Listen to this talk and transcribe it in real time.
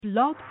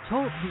Blog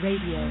Talk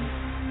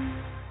Radio.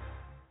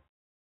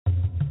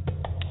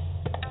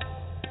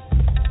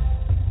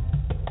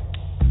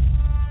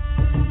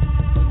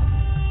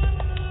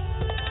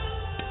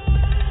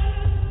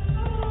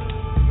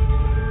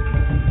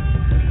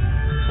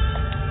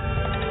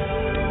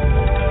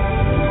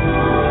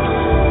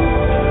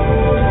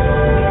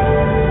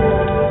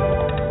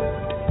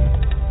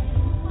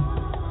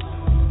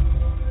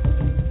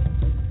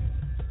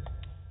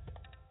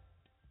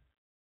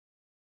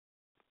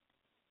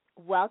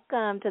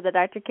 Welcome to the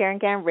Dr. Karen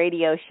Can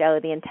Radio Show.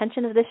 The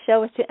intention of this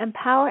show is to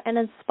empower and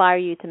inspire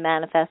you to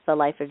manifest the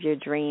life of your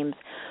dreams,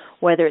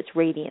 whether it's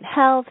radiant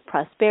health,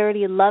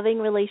 prosperity, loving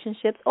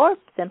relationships, or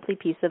simply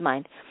peace of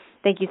mind.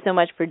 Thank you so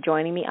much for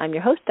joining me. I'm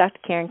your host, Dr.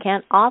 Karen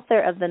Can, author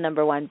of the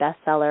 #1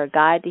 bestseller,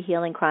 Guide to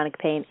Healing Chronic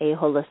Pain, A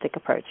Holistic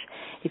Approach.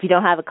 If you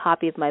don't have a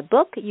copy of my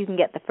book, you can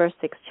get the first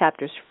 6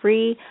 chapters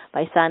free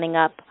by signing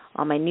up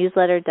on my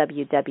newsletter,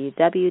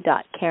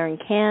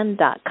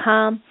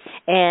 www.karencan.com.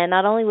 And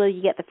not only will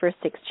you get the first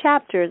 6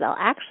 chapters, I'll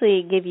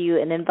actually give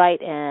you an invite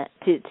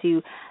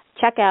to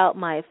check out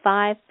my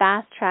 5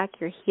 Fast Track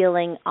Your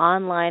Healing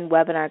online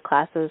webinar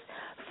classes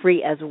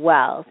free as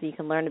well. So you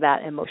can learn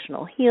about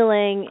emotional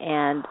healing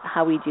and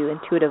how we do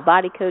intuitive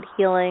body code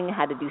healing,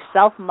 how to do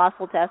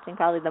self-muscle testing,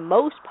 probably the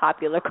most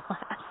popular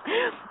class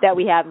that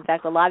we have. In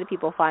fact, a lot of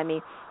people find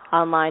me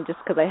online just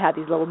because I have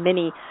these little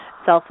mini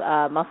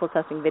self-muscle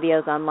testing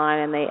videos online,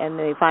 and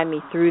they find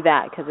me through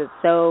that because it's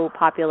so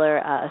popular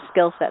a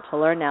skill set to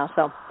learn now.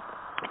 So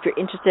if you're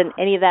interested in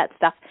any of that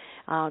stuff,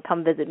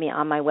 come visit me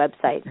on my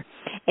website.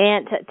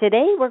 And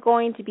today we're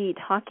going to be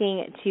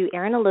talking to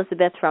Erin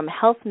Elizabeth from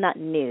Health Nut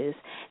News.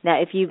 Now,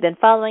 if you've been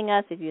following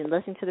us, if you've been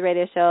listening to the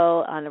radio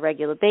show on a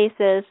regular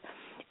basis,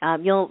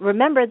 you'll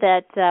remember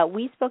that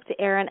we spoke to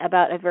Erin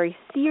about a very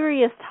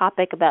serious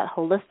topic about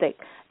holistic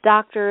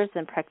doctors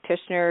and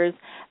practitioners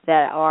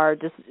that are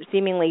just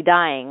seemingly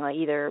dying,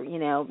 either,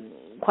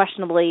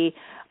 questionably,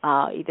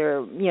 are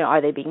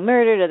they being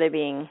murdered, are they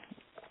being,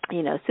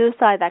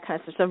 suicide, that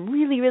kind of stuff. Some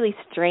really, really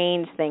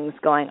strange things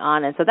going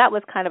on. And so that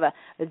was kind of a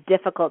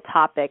difficult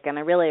topic, and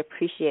I really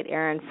appreciate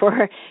Erin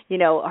for,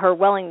 her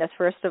willingness,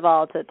 first of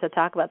all, to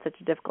talk about such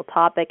a difficult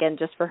topic, and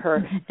just for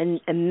her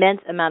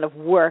immense amount of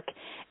work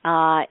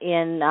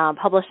in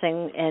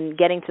publishing and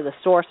getting to the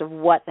source of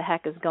what the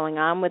heck is going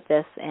on with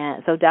this.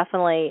 And so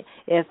definitely,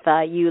 if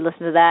you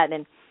listen to that,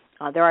 and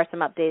there are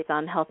some updates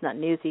on Health Nut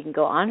News, so you can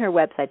go on her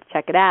website to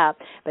check it out.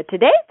 But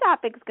today's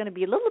topic is going to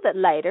be a little bit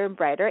lighter and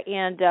brighter,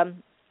 and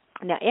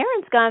now,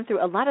 Erin's gone through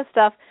a lot of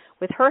stuff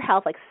with her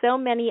health, like so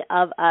many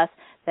of us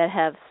that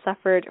have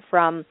suffered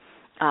from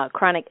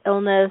chronic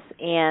illness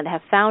and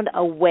have found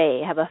a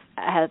way, have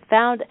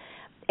found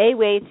a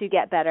way to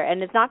get better.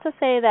 And it's not to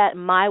say that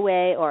my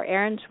way or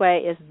Erin's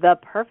way is the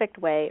perfect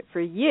way for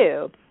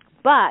you,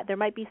 but there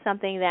might be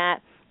something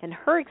that, in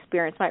her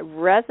experience, might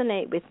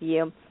resonate with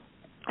you.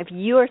 If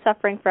you are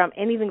suffering from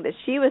anything that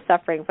she was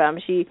suffering from,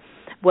 she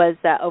was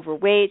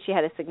overweight, she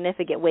had a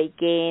significant weight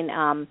gain,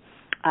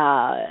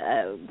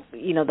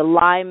 the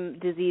Lyme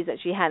disease that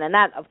she had, and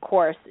that, of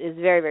course, is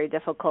very, very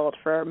difficult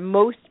for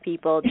most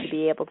people to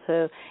be able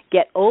to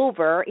get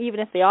over, even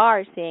if they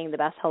are seeing the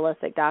best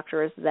holistic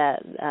doctors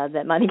that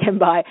money can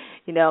buy.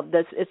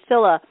 It's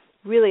still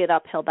really an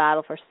uphill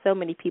battle for so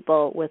many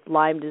people with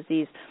Lyme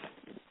disease.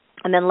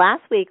 And then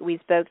last week we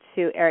spoke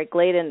to Eric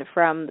Gladen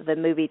from the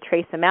movie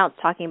Trace Amounts,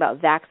 talking about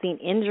vaccine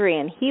injury,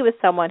 and he was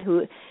someone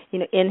who,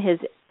 in his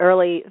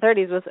early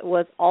 30s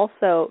was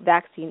also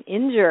vaccine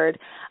injured.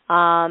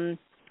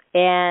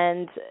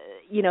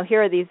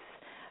 Here are these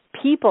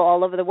people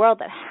all over the world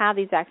that have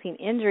these vaccine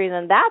injuries,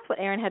 and that's what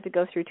Erin had to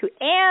go through too.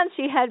 And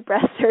she had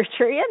breast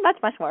surgery and much,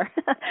 much more.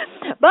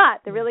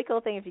 But the really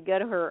cool thing, if you go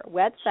to her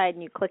website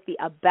and you click the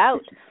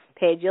About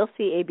page, you'll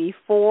see a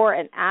before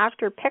and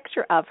after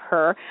picture of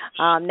her.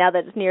 Now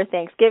that it's near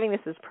Thanksgiving,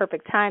 this is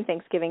perfect time,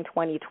 Thanksgiving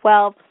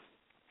 2012.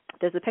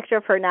 There's a picture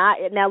of her now.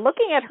 Now,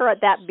 looking at her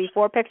at that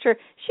before picture,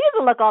 she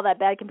doesn't look all that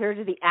bad compared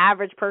to the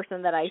average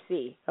person that I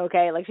see,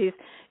 okay? Like she's,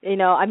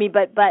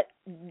 but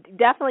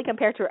definitely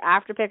compared to her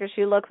after picture,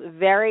 she looks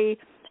very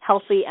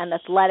healthy and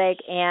athletic,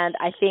 and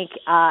I think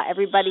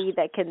everybody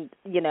that can,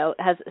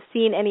 has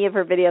seen any of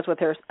her videos with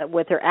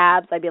her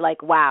abs, I'd be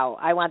like, wow,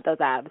 I want those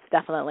abs,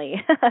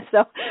 definitely.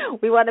 So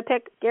we want to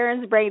pick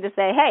Erin's brain to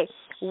say, hey,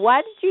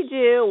 what did you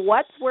do?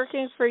 What's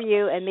working for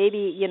you? And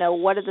maybe,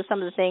 what are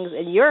some of the things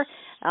in your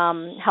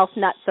health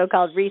nut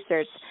so-called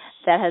research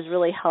that has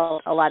really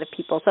helped a lot of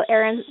people. So,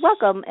 Erin,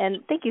 welcome,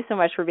 and thank you so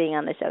much for being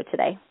on the show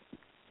today.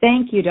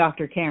 Thank you,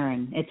 Dr.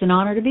 Karen. It's an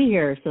honor to be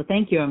here, so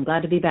thank you. I'm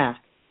glad to be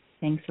back.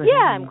 Thanks for having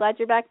me. I'm glad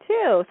you're back,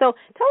 too. So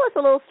tell us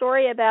a little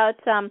story about,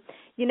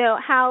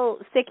 how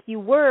sick you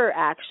were,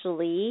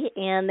 actually,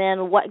 and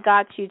then what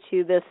got you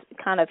to this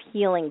kind of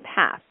healing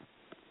path.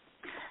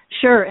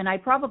 Sure, and I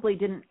probably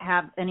didn't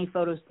have any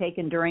photos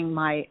taken during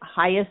my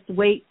highest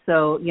weight,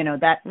 so,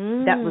 that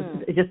was,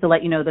 just to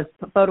let you know, the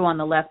photo on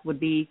the left would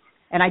be,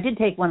 and I did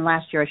take one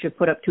last year. I should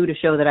put up 2 to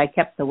show that I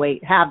kept the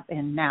weight,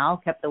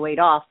 kept the weight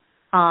off.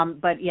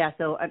 But, yeah,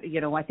 so,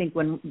 I think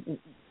when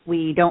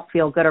we don't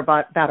feel good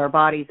about our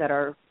bodies that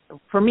are,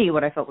 for me,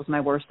 what I felt was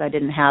my worst. I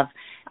didn't have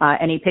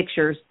any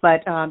pictures, but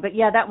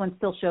yeah, that one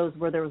still shows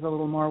where there was a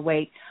little more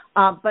weight.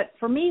 But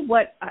for me,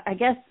 what I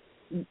guess,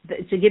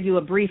 to give you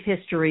a brief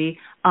history,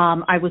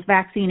 I was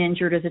vaccine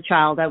injured as a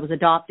child. I was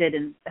adopted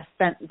and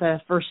spent the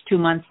first 2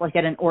 months like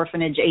at an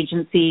orphanage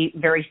agency,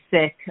 very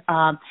sick,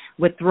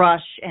 with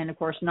thrush, and of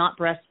course not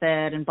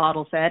breastfed and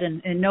bottle fed,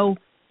 and no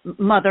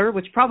mother,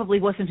 which probably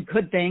wasn't a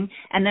good thing.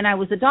 And then I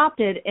was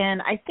adopted,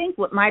 and I think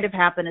what might have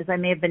happened is I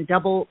may have been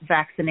double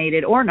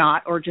vaccinated or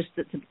not, or just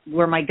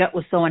where my gut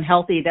was so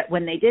unhealthy that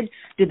when they did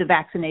do the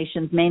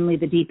vaccinations, mainly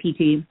the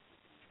DPT,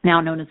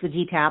 now known as the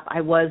DTaP,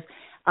 I was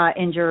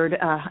injured,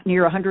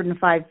 near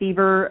 105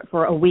 fever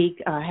for a week,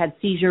 had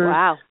seizures,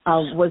 wow.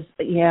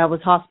 was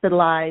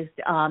hospitalized,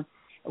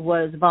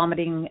 was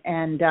vomiting,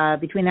 and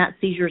between that,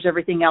 seizures,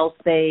 everything else,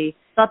 they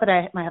thought that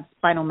I might have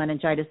spinal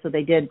meningitis, so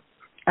they did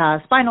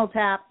spinal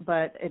tap,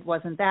 but it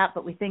wasn't that.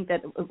 But we think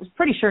that it was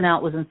pretty sure now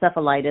it was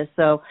encephalitis,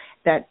 so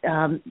that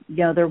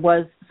there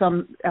was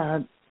some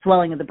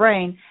swelling of the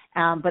brain.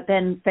 But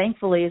then,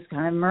 thankfully, it's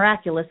kind of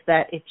miraculous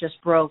that it just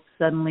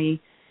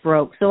suddenly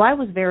broke. So I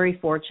was very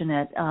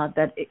fortunate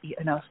that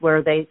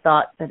where they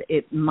thought that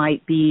it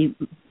might be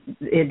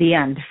the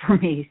end for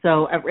me.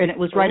 So, and it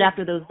was right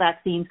after those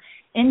vaccines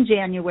in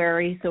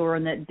January. So we're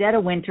in the dead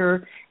of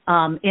winter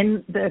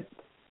in the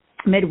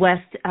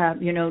Midwest,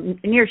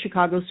 near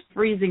Chicago's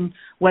freezing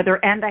weather,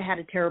 and I had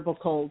a terrible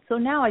cold. So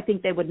now I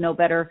think they would know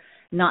better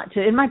not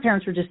to, and my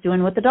parents were just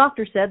doing what the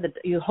doctor said, that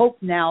you hope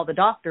now the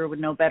doctor would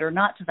know better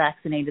not to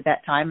vaccinate at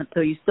that time, and so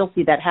you still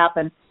see that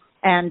happen.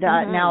 And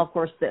now, of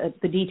course, the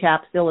DTaP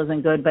still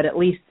isn't good, but at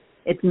least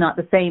it's not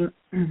the same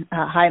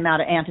high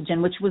amount of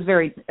antigen, which was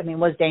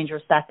was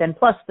dangerous back then,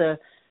 plus the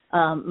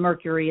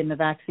mercury in the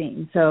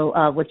vaccine,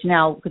 so which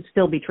now could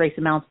still be trace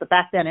amounts, but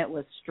back then it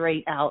was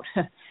straight out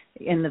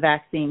in the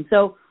vaccine.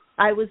 So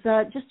I was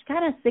just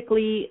kind of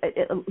sickly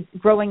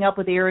growing up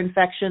with ear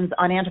infections,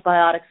 on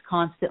antibiotics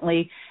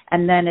constantly,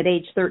 and then at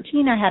age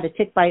 13 I had a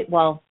tick bite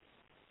while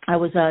I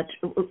was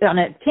on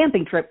a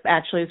camping trip.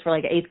 Actually, it was for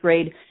like 8th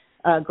grade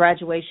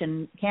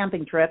graduation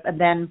camping trip, and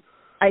then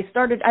I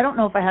don't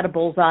know if I had a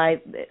bullseye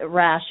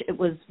rash.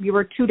 We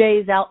were 2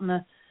 days out in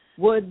the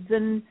woods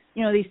and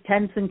these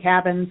tents and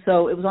cabins,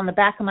 so it was on the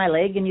back of my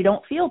leg, and you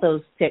don't feel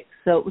those ticks,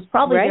 so it was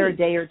probably there a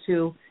day or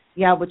two,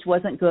 which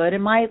wasn't good.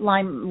 And my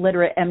Lyme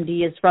literate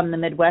MD is from the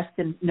Midwest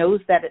and knows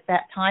that at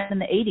that time in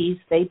the 80s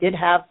they did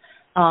have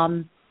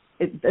Lyme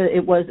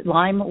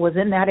was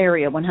in that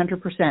area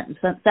 100%. And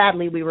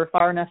sadly, we were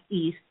far enough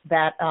east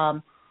that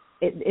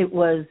it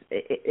was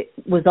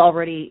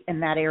already in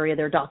that area.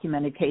 There are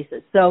documented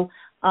cases. So,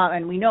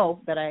 and we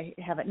know that I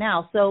have it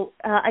now. So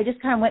I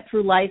just kind of went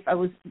through life. I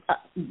was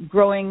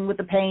growing with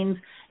the pains,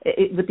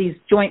 with these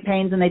joint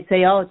pains, and they'd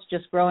say, oh, it's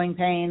just growing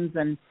pains.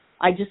 And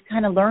I just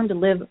kind of learned to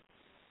live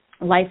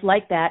life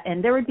like that.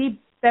 And there would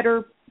be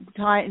better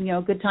time,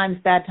 good times,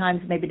 bad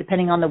times, maybe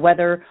depending on the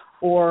weather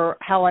or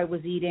how I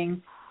was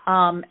eating.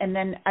 And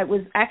then I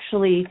was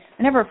actually,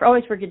 I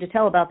always forget to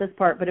tell about this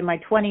part, but in my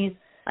 20s,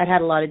 I'd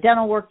had a lot of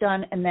dental work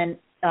done, and then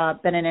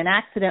been in an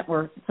accident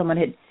where someone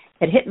had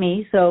hit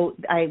me. So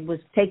I was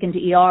taken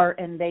to ER,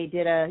 and they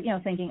did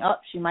thinking,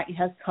 she might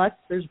have cuts,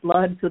 there's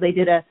blood. So they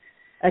did a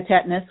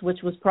tetanus, which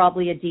was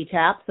probably a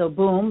DTaP. So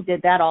boom,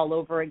 did that all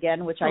over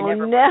again, which I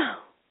never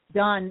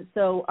done.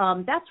 So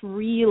that's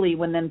really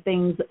when then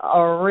things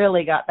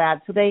really got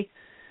bad. So they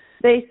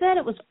said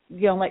it was,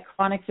 like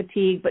chronic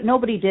fatigue, but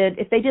nobody did.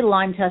 If they did a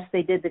Lyme test,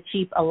 they did the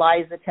cheap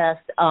ELISA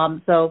test.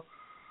 So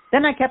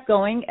then I kept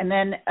going, and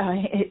then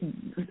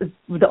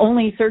the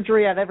only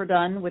surgery I've ever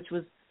done, which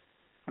was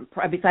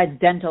besides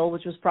dental,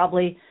 which was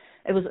probably,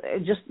 it was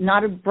just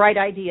not a bright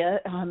idea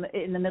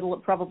in the middle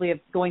of probably of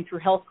going through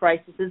health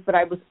crises, but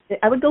I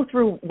would go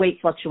through weight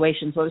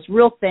fluctuations. So I was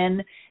real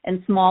thin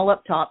and small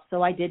up top,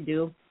 so I did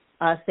do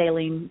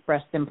saline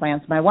breast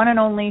implants, my one and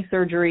only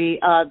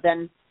surgery.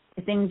 Then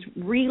things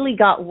really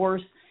got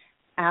worse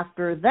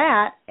after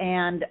that,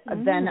 and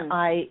then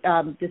I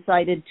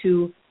decided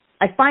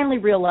I finally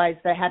realized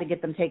that I had to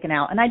get them taken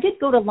out. And I did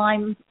go to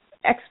Lyme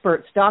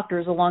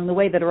doctors along the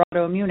way that are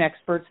autoimmune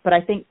experts, but I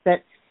think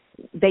that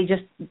they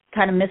just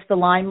kind of missed the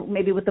Lyme.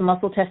 Maybe with the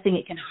muscle testing,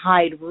 it can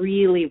hide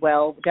really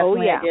well.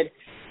 Definitely, I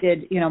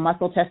did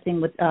muscle testing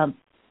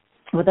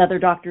with other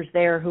doctors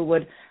there who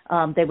would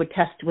they would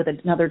test with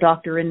another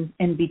doctor in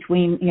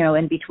between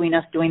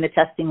us doing the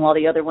testing while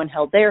the other one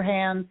held their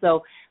hand.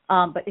 So,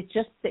 but it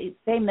just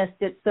they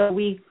missed it. So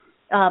it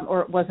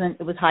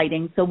was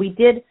hiding. So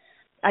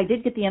I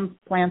did get the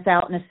implants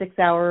out in a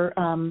 6-hour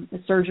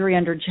surgery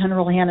under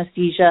general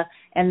anesthesia,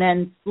 and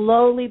then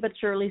slowly but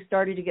surely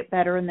started to get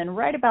better. And then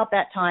right about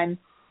that time,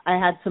 I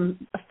had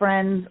some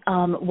friends,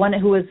 one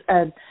who has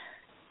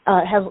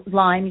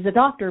Lyme. He's a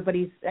doctor, but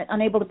he's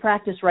unable to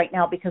practice right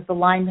now because the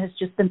Lyme has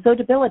just been so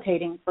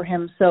debilitating for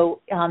him.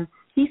 So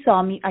he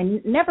saw me.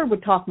 I never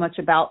would talk much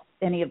about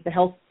any of the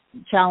health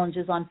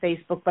challenges on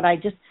Facebook, but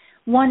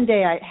one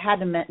day I had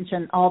to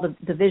mention all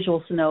the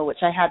visual snow,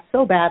 which I had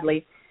so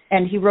badly.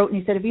 And he wrote and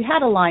he said, have you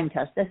had a Lyme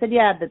test? I said,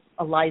 yeah, the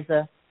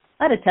ELISA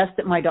I had a test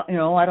at my,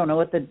 I don't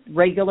know, at the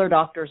regular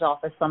doctor's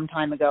office some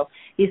time ago.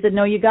 He said,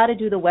 no, you got to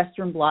do the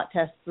Western blot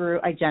test through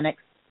IGeneX.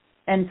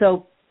 And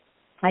so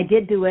I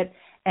did do it,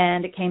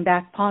 and it came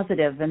back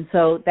positive. And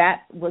so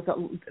that was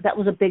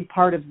a big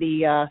part of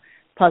the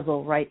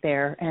puzzle right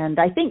there. And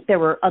I think there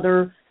were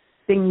other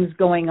things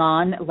going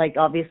on, like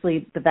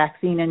obviously the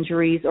vaccine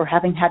injuries or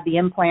having had the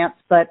implants,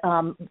 but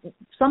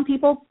some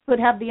people could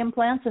have the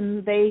implants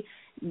and they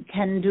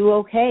can do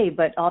okay.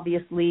 But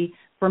obviously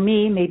for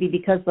me, maybe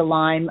because the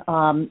Lyme,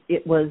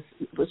 it was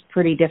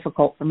pretty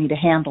difficult for me to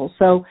handle.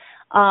 So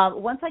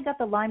once I got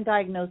the Lyme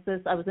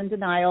diagnosis, I was in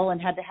denial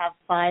and had to have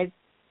 5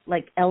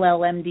 like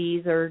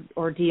LLMDs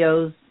or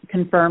DOs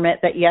confirm it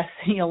that yes,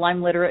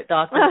 Lyme literate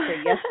doctors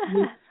say yes.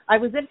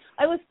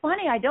 It was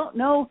funny. I don't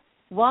know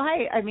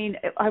why. I mean,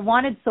 I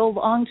wanted so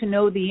long to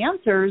know the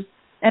answers,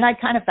 and I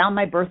kind of found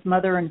my birth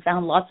mother and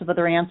found lots of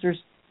other answers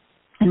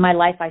in my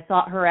life. I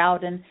sought her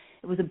out, and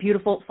it was a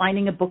beautiful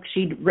finding a book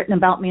she'd written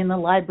about me in the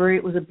library.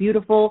 It was a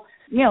beautiful,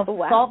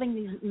 wow. solving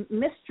these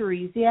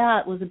mysteries. Yeah,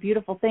 it was a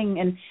beautiful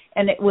thing,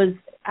 and it was,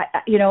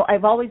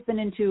 I've always been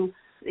into,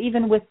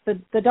 even with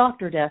the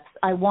doctor deaths,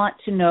 I want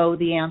to know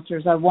the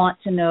answers. I want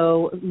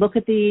to look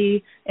at the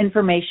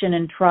information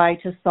and try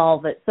to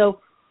solve it. So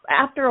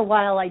after a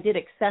while, I did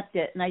accept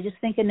it, and I just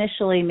think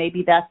initially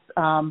maybe that's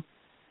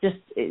just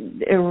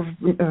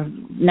a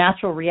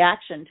natural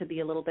reaction to be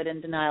a little bit in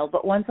denial.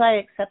 But once I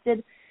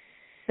accepted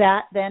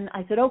that, then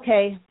I said,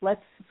 okay,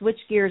 let's switch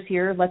gears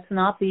here. Let's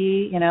not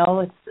be,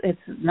 it's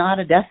not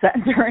a death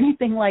sentence or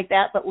anything like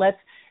that, but let's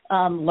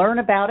learn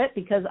about it,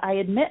 because I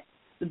admit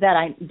that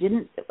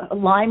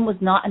Lyme was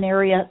not an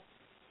area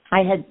I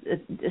had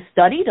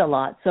studied a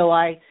lot. So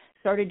I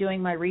started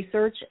doing my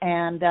research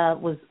and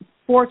was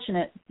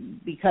fortunate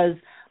because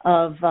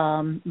of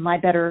my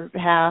better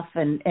half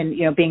and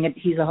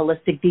he's a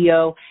holistic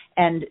DO,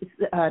 and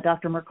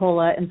Dr.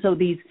 Mercola, and so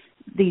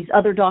these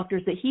other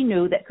doctors that he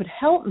knew that could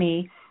help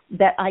me,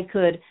 that I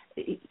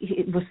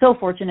was so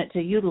fortunate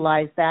to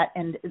utilize that,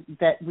 and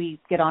that we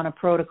get on a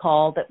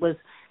protocol that was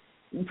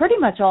pretty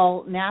much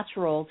all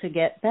natural to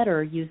get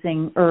better,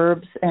 using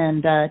herbs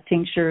and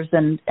tinctures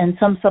and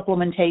some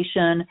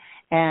supplementation,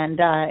 and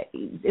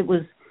it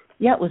was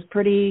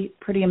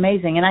pretty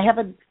amazing. And I have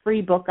a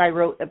free book I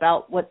wrote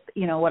about what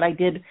I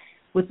did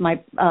with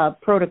my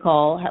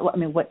protocol.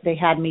 What they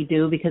had me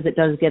do, because it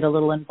does get a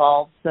little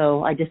involved.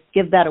 So I just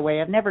give that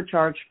away. I've never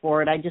charged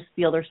for it. I just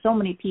feel there's so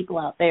many people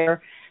out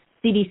there.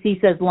 CDC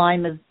says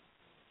Lyme is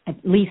at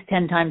least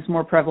 10 times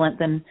more prevalent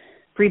than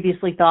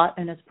previously thought,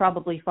 and it's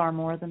probably far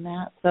more than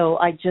that. So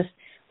I just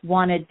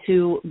wanted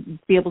to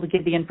be able to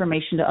give the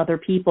information to other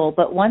people.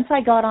 But once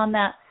I got on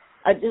that,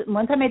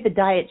 once I made the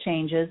diet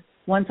changes,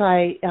 once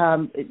I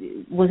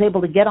was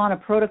able to get on a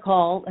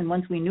protocol, and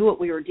once we knew what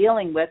we were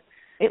dealing with,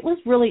 it was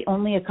really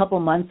only a couple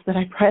months that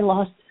I probably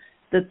lost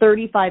the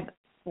 35,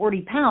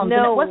 40 pounds. No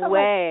and it wasn't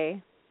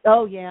way.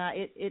 Oh, yeah,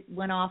 it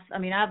went off. I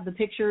mean, I have the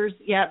pictures,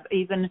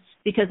 even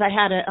because I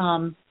had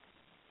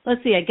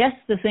let's see, I guess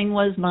the thing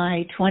was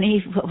my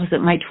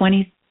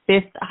 25th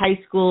high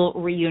school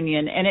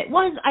reunion. And it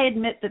was, I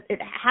admit that it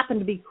happened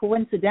to be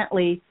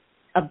coincidentally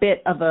a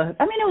bit of it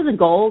was a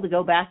goal to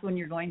go back when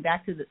you're going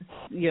back to to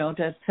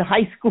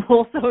high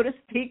school, so to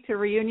speak, to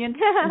reunion,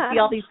 and see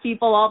all these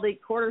people all the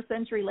quarter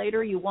century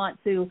later. You want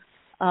to,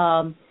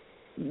 I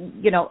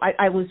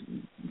was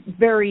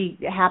very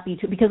happy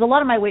to, because a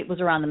lot of my weight was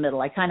around the middle.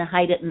 I kind of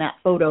hide it in that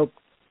photo,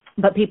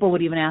 but people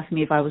would even ask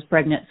me if I was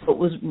pregnant. So it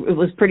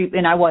was pretty,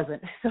 and I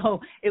wasn't.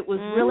 So it was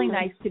really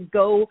nice to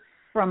go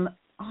from,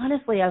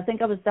 honestly, I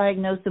think I was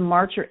diagnosed in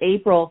March or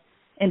April,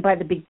 and by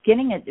the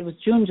beginning, it was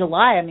June,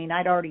 July. I mean,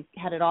 I'd already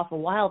had it off a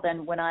while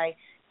then when I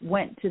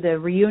went to the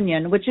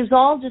reunion, which is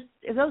all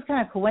it was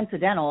kind of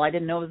coincidental. I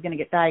didn't know I was going to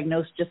get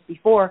diagnosed just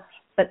before,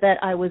 but that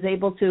I was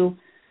able to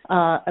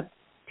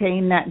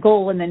obtain that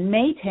goal and then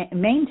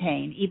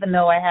maintain, even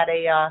though I had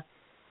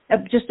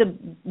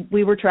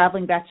we were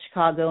traveling back to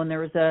Chicago, and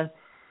there was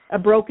a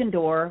broken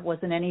door. It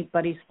wasn't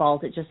anybody's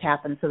fault. It just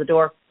happened. So the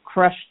door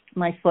crushed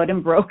my foot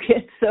and broke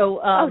it.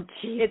 So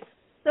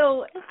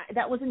So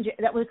that was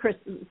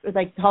Christmas,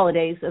 like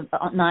holidays,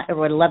 not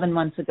 11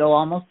 months ago,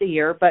 almost a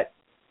year. But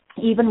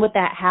even with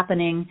that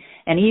happening,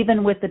 and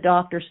even with the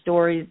doctor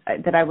stories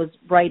that I was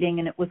writing,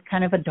 and it was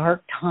kind of a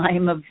dark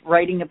time of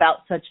writing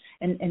about such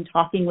and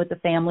talking with the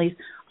families,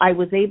 I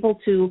was able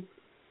to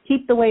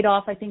keep the weight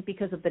off, I think,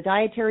 because of the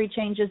dietary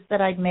changes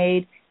that I'd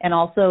made, and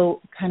also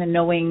kind of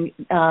knowing,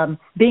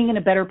 being in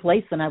a better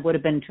place than I would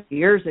have been 2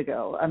 years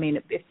ago. I mean,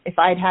 if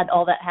I'd had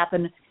all that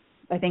happen,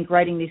 I think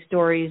writing these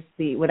stories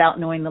without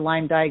knowing the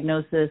Lyme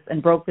diagnosis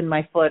and broken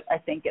my foot, I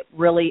think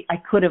I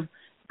could have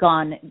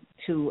gone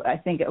to,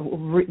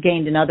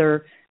 gained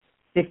another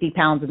 50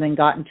 pounds and then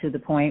gotten to the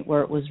point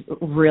where it was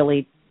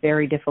really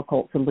very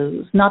difficult to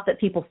lose. Not that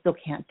people still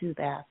can't do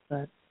that,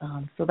 but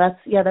so that's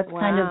wow.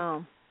 kind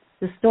of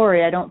the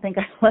story. I don't think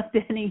I left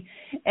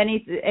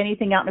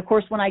anything out. And of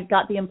course, when I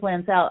got the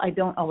implants out, I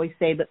don't always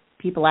say, but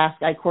people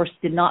ask, I of course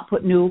did not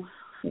put new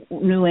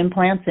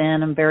implants in.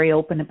 I'm very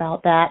open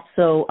about that.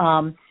 So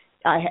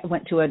I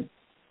went to a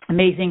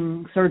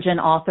amazing surgeon,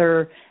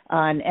 author,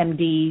 an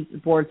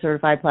MD,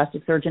 board-certified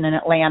plastic surgeon in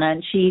Atlanta.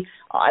 And she,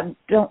 I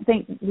don't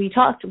think we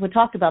talked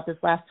about this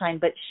last time,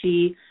 but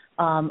she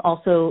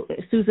also,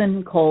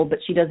 Susan Cole, but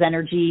she does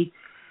energy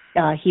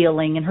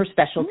healing, and her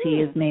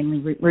specialty is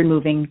mainly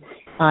removing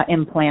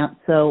implants.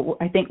 So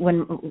I think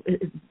when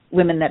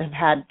women that have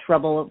had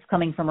trouble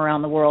coming from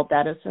around the world,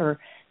 that is her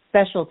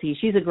specialty.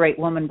 She's a great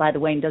woman, by the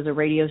way, and does a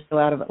radio show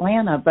out of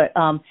Atlanta. But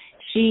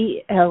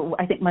she,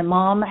 I think my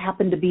mom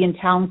happened to be in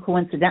town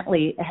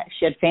coincidentally.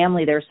 She had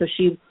family there, so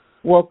she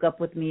woke up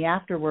with me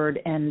afterward.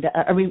 And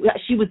I mean,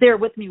 she was there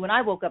with me when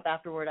I woke up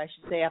afterward, I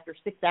should say, after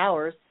 6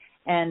 hours.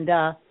 And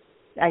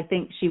I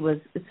think she was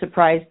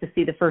surprised to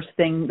see the first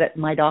thing that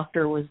my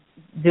doctor was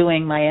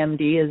doing, my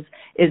MD, is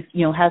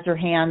has her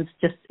hands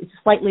just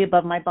slightly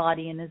above my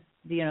body and is,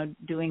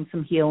 doing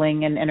some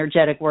healing and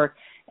energetic work.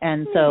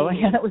 And so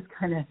that was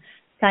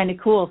kind of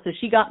cool. So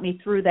she got me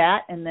through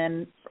that. And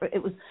then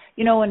it was,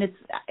 and it's,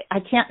 I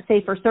can't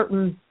say for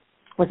certain,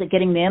 was it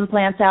getting the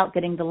implants out,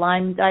 getting the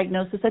Lyme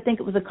diagnosis? I think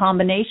it was a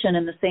combination,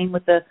 and the same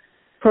with the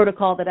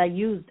protocol that I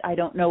used. I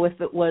don't know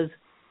if it was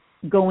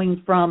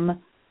going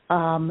from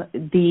I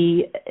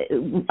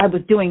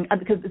was doing,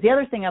 because the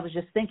other thing I was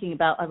just thinking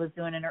about, I was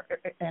doing an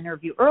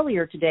interview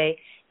earlier today,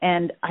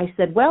 and I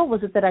said, well,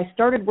 was it that I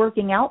started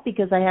working out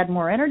because I had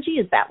more energy?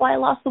 Is that why I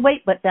lost the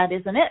weight? But that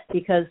isn't it,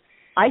 because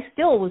I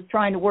still was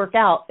trying to work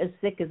out as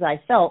sick as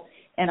I felt,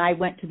 and I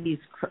went to these,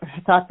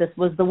 I thought this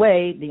was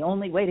the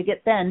only way to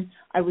get then.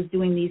 I was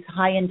doing these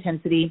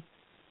high-intensity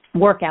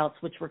workouts,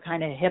 which were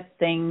kind of a hip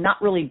thing, not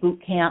really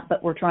boot camp,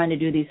 but we're trying to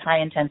do these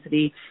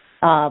high-intensity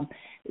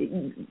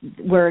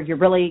where you're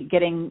really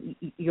getting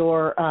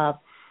your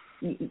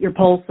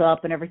pulse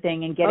up and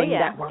everything, and getting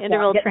that workout,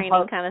 interval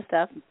training kind of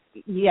stuff.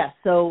 Yes,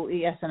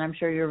 and I'm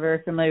sure you're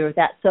very familiar with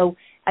that. So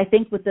I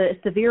think with the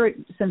severe,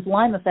 since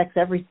Lyme affects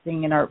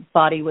everything in our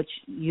body, which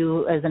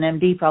you as an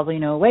MD probably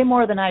know way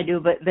more than I do,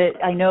 but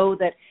I know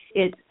that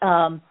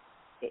I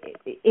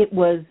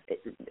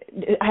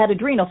had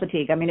adrenal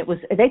fatigue. I mean,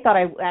 they thought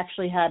I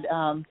actually had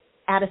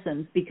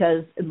Addison's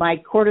because my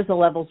cortisol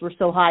levels were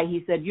so high.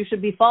 He said, you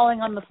should be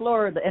falling on the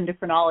floor, the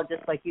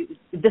endocrinologist,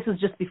 this is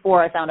just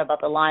before I found out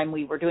about the Lyme.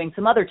 We were doing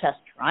some other tests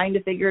trying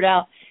to figure it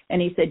out.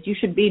 And he said, you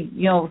should be,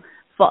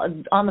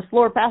 on the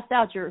floor, passed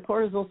out. Your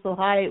cortisol's so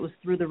high, it was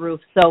through the roof.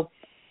 So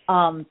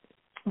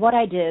what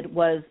I did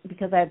was,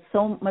 because I had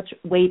so much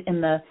weight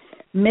in the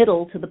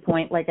middle to the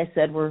point, like I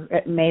said, where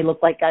it may look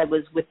like I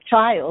was with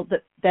child,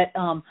 that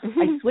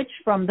I switched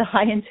from the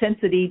high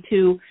intensity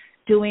to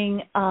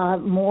doing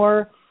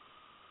more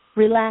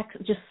relax,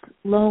 just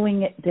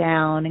slowing it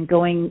down and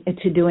going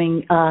to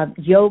doing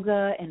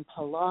yoga and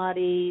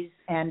Pilates.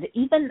 And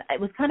even it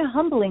was kind of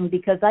humbling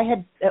because I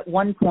had at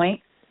one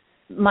point,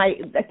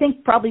 I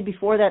think probably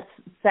before that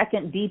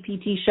second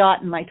DPT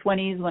shot in my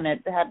 20s, when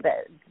it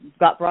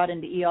got brought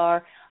into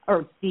ER,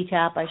 or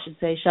DTaP, I should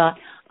say, shot,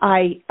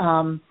 I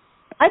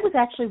was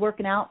actually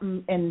working out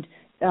and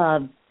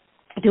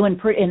doing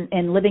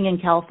and living in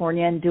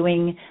California and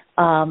doing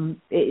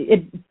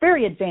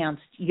very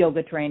advanced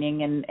yoga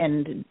training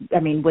and I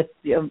mean with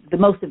the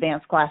most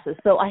advanced classes.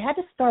 So I had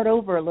to start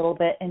over a little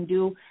bit and it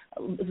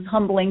was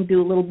humbling,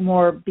 do a little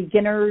more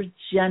beginner,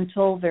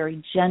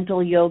 very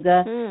gentle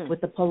yoga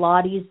with the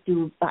Pilates,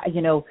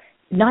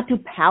 not do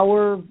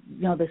power,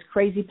 this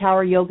crazy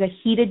power yoga.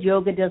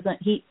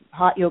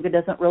 Hot yoga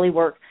doesn't really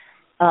work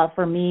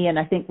for me. And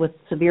I think with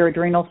severe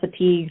adrenal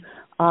fatigue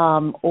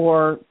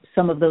or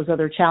some of those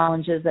other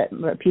challenges that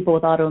people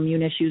with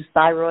autoimmune issues,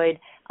 thyroid,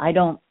 I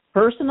don't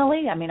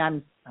personally, I mean,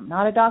 I'm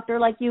not a doctor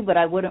like you, but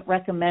I wouldn't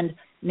recommend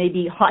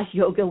maybe hot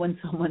yoga when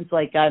someone's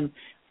like, I'm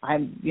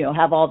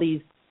have all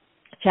these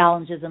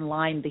challenges in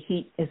Lyme, the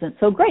heat isn't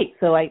so great.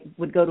 So I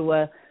would go to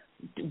a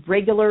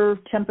regular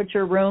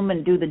temperature room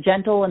and do the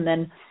gentle, and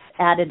then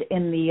added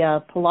in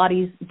the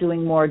Pilates,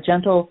 doing more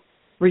gentle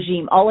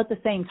regime all at the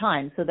same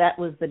time. So that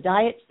was the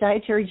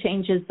dietary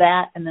changes,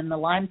 and then the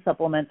Lyme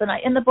supplements. And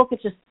in the book,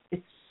 it's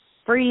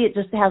free. It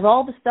just has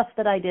all the stuff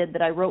that I did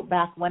that I wrote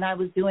back when I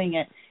was doing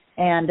it.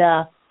 And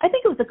I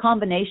think it was a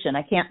combination.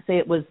 I can't say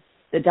it was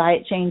the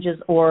diet changes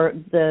or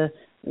the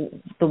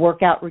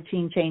workout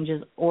routine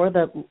changes or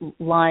the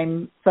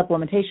Lyme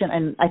supplementation.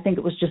 And I think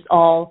it was just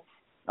all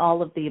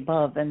of the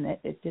above, and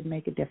it did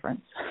make a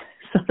difference.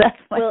 So that's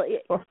my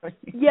story.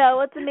 Yeah,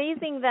 well, it's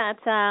amazing that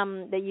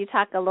that you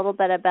talk a little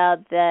bit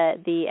about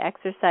the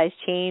exercise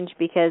change,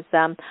 because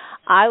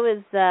I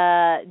was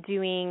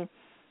doing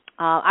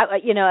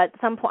at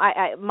some point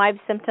my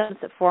symptoms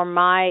for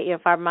my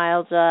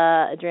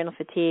fibromyalgia, adrenal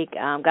fatigue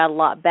got a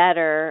lot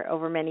better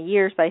over many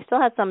years, but I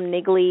still had some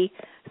niggly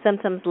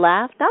symptoms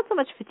left. Not so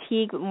much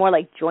fatigue, but more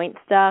like joint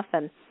stuff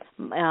and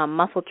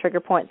muscle trigger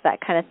points, that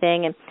kind of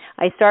thing. And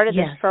I started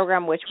this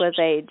program, which was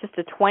just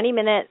a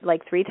 20-minute,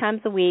 like 3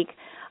 times a week.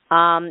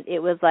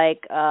 It was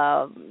like,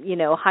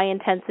 high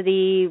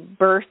intensity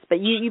bursts, but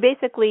you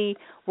basically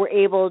were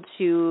able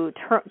to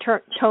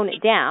tone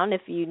it down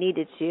if you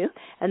needed to,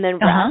 and then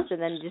rest, and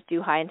then just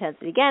do high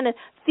intensity again. And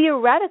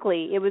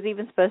theoretically, it was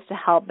even supposed to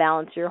help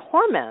balance your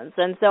hormones.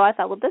 And so I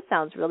thought, well, this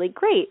sounds really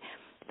great.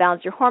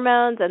 balance your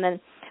hormones, and then.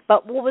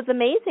 But what was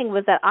amazing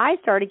was that I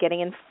started getting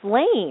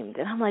inflamed,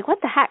 and I'm like, what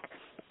the heck?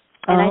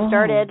 And I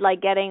started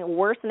like getting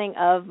worsening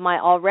of my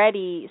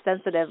already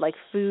sensitive like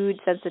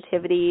food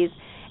sensitivities,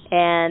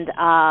 and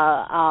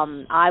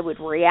I would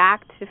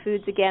react to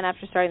foods again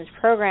after starting this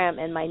program,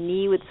 and my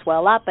knee would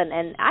swell up,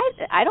 and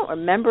I don't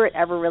remember it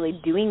ever really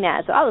doing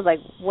that. So I was like,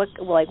 what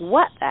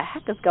the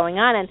heck is going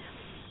on? And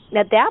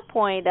at that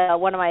point,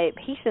 one of my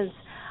patients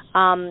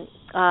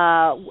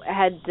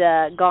had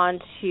gone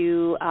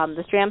to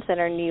the Stram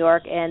Center in New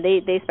York, and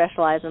they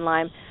specialize in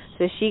Lyme.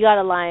 So she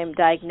got a Lyme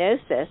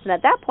diagnosis. And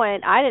at that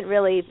point, I didn't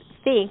really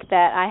think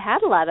that I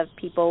had a lot of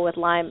people with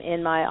Lyme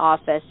in my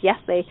office. Yes,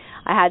 I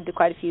had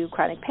quite a few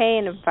chronic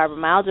pain and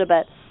fibromyalgia,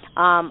 but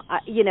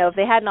if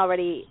they hadn't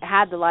already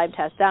had the Lyme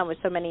test done, which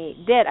so many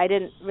did, I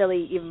didn't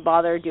really even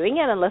bother doing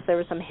it unless there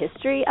was some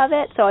history of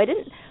it. So I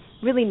didn't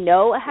really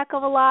know a heck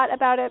of a lot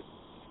about it.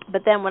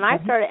 But then when I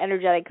started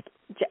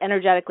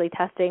energetically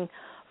testing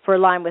for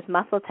Lyme with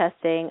muscle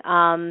testing,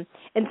 and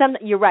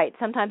you're right,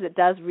 sometimes it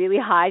does really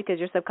hide because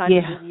your subconscious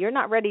is, you're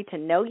not ready to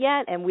know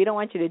yet, and we don't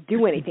want you to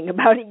do anything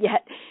about it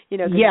yet,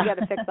 because you got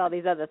to fix all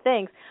these other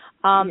things.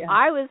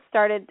 I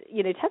started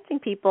testing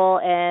people,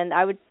 and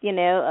I would,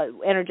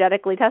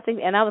 energetically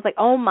testing, and I was like,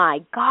 oh my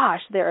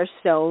gosh, there are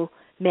so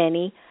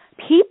many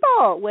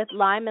people with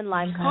Lyme and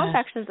Lyme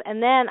co-infections.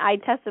 And then I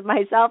tested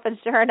myself, and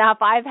sure enough,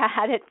 I've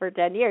had it for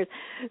 10 years.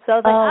 So I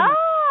was like,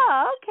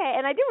 okay.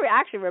 And I do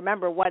actually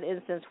remember one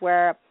instance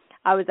where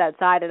I was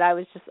outside, and I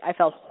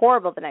felt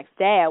horrible the next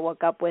day. I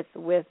woke up with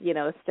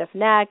a stiff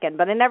neck,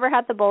 but I never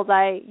had the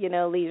bullseye,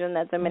 lesion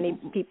that so many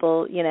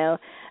people, say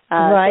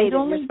that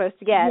you're supposed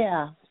to get.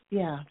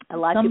 Yeah. A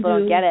lot of people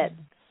don't get it.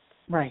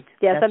 Right.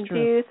 Yeah, some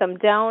do, some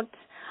don't.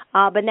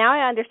 But now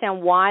I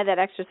understand why that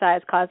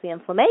exercise caused the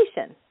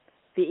inflammation.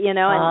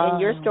 And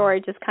your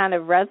story just kind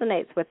of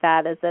resonates with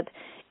that, is that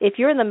if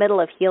you're in the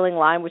middle of healing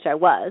Lyme, which I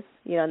was,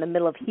 in the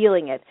middle of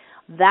healing it,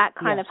 that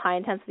kind of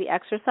high-intensity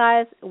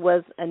exercise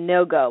was a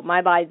no-go.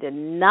 My body did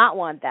not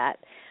want that,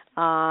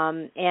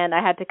 and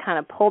I had to kind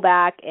of pull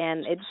back,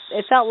 and it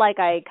felt like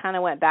I kind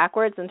of went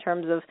backwards in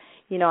terms of,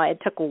 it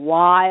took a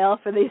while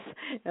for this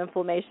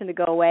inflammation to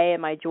go away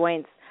in my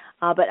joints.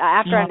 But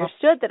after I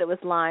understood that it was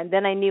Lyme,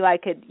 then I knew I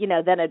could,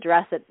 then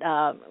address it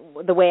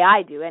the way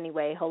I do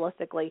anyway,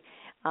 holistically,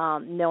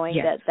 knowing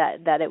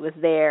that it was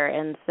there.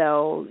 And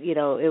so,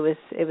 it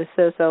was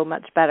so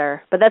much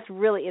better. But that's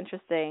really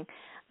interesting,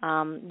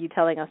 you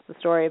telling us the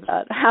story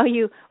about how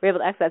you were able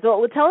to exercise.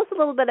 Well, tell us a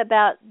little bit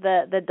about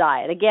the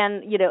diet.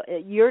 Again,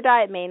 your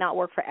diet may not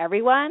work for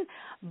everyone,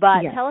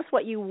 but tell us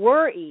what you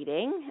were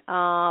eating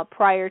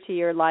prior to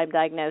your Lyme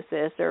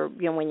diagnosis, or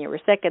when you were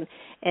sick,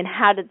 and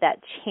how did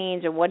that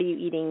change, and what are you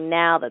eating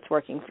now that's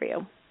working for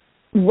you?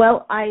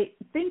 Well, I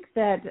think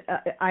that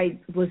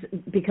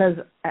because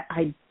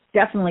I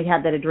definitely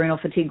had that adrenal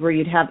fatigue where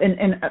you'd have,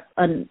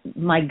 and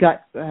my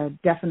gut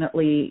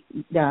definitely,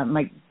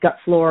 my gut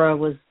flora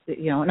was,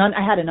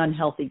 I had an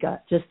unhealthy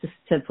gut, just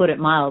to put it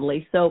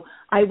mildly. So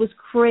I was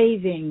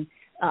craving,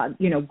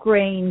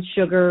 grain,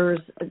 sugars,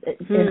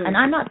 and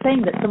I'm not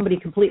saying that somebody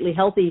completely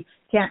healthy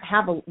can't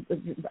have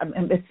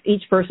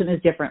each person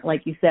is different,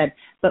 like you said.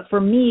 But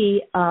for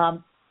me,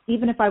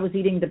 even if I was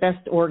eating the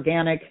best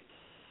organic,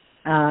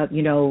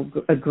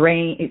 a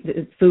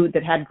grain food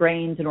that had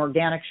grains and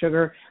organic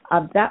sugar,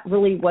 that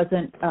really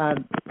wasn't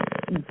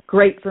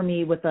great for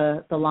me with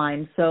the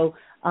Lyme. So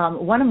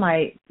I'm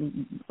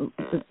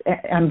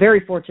very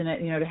fortunate,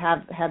 to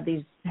have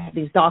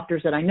these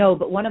doctors that I know,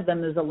 but one of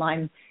them is a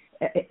Lyme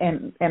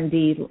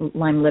MD,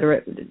 Lyme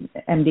literate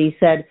MD,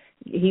 said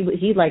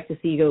he'd like to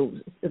see you go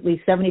at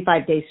least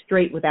 75 days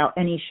straight without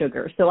any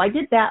sugar. So I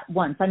did that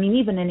once. I mean,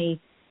 even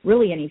any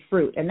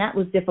fruit, and that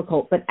was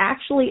difficult. But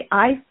actually,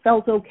 I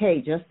felt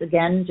okay,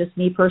 just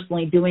me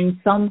personally, doing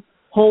some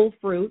whole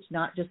fruit,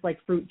 not just like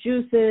fruit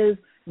juices,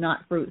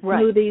 not fruit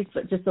smoothies,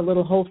 but just a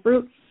little whole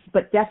fruit.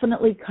 But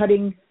definitely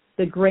cutting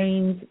the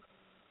grains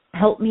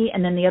helped me.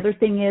 And then the other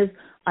thing is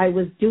I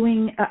was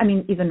doing,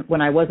 even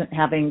when I wasn't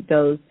having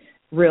those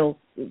real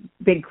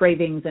big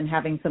cravings and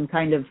having some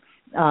kind of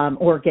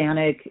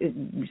organic,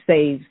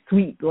 say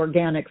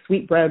organic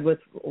sweet bread with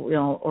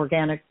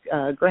organic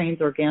grains,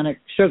 organic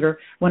sugar.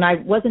 When I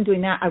wasn't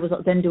doing that, I was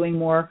then doing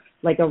more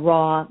like a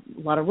lot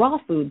of raw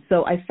food.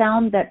 So I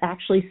found that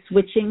actually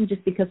switching,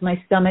 just because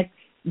my stomach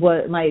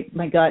was,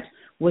 my gut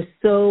was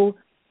so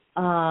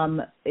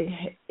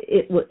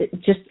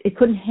it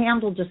couldn't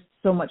handle just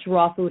so much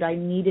raw food. I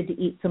needed to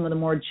eat some of the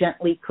more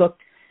gently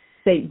cooked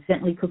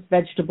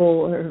vegetable,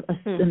 or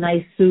a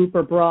nice soup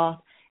or broth,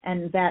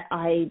 and that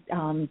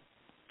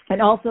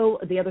and also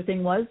the other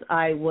thing was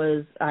I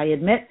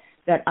admit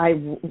that I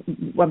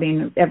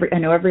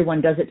know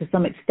everyone does it to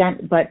some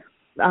extent, but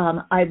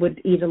I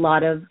would eat a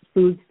lot of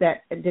foods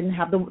that didn't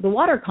have the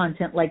water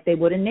content like they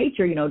would in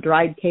nature,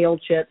 dried kale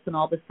chips and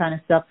all this kind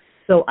of stuff.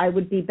 So I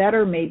would be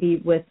better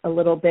maybe with a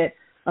little bit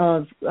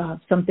of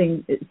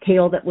something,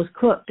 kale that was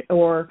cooked,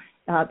 or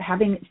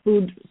having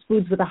foods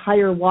with a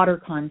higher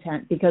water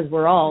content, because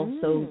we're all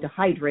so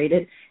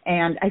dehydrated.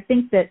 And I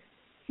think that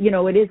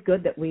it is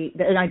good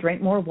and I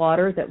drink more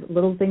water, that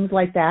little things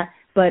like that.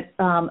 But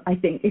I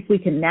think if we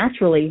can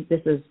naturally,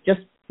 this is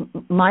just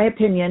my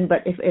opinion,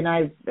 but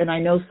I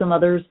know some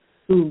others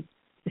who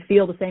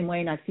feel the same way,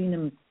 and I've seen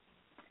them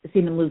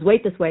lose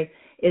weight this way,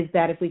 is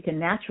that if we can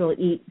naturally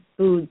eat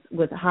foods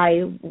with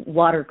high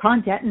water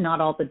content and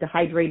not all the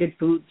dehydrated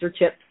foods or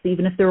chips,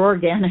 even if they're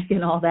organic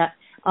and all that,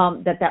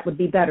 that would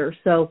be better.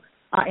 So,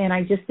 and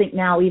I just think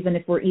now, even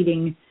if we're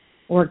eating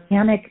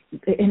organic,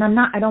 and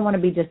I don't want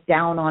to be just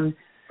down on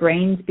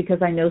grains,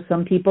 because I know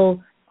some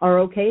people are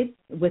okay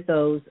with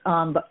those.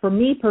 But for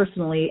me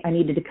personally, I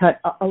needed to cut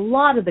a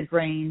lot of the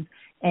grains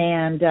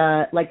and,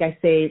 like I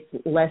say,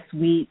 less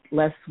wheat,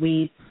 less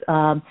sweets,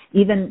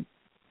 even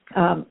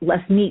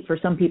less meat for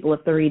some people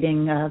if they're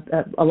eating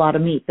a lot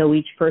of meat, though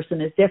each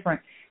person is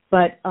different.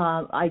 But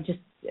I just,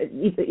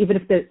 even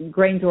if the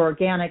grains are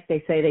organic,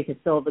 they say they could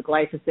still have the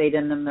glyphosate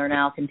in them. They're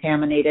now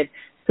contaminated.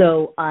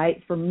 So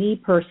for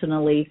me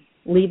personally,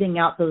 leaving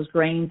out those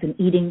grains and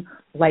eating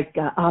like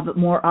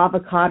more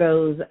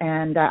avocados,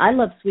 and I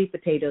love sweet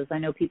potatoes. I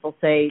know people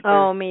say,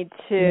 oh, me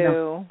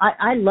too.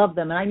 I love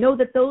them, and I know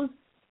that those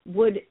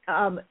would,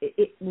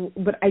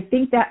 but I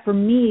think that for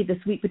me, the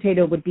sweet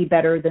potato would be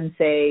better than,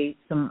 say,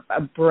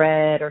 a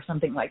bread or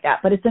something like that.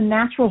 But it's a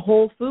natural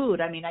whole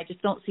food. I mean, I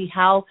just don't see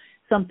how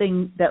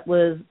something that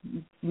was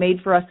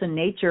made for us in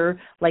nature,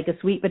 like a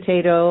sweet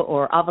potato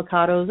or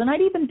avocados, and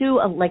I'd even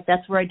do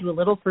that's where I do a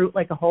little fruit,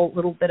 like a whole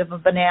little bit of a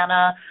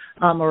banana,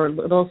 or a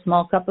little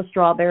small cup of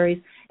strawberries.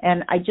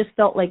 And I just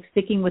felt like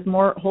sticking with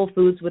more whole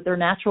foods with their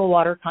natural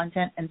water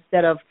content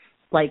instead of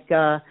like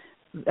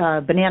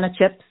banana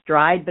chips,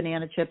 dried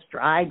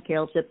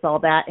kale chips, all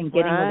that, and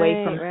getting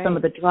away from some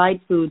of the dried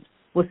foods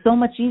was so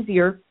much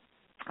easier.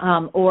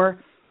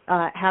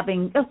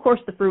 Having, of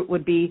course, the fruit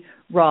would be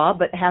raw,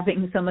 but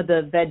having some of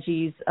the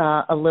veggies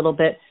a little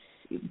bit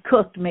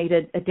cooked made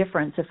a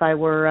difference. If I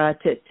were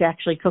to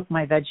actually cook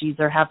my veggies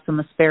or have some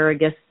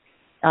asparagus,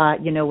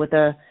 with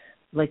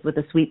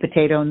a sweet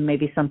potato and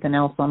maybe something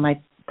else on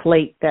my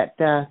plate,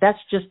 that's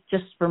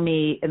just for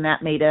me, and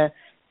that made a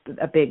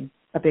big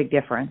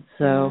difference.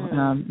 So,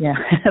 a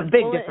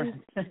big difference.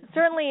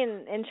 Certainly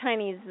in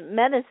Chinese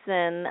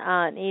medicine,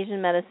 in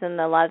Asian medicine,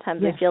 a lot of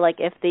times they feel like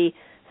if the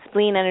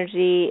spleen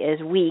energy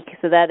is weak,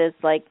 so that is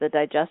like the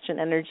digestion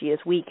energy is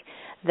weak,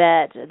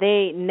 that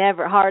they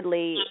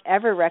hardly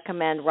ever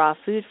recommend raw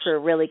food for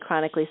really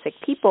chronically sick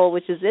people,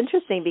 which is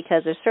interesting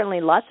because there's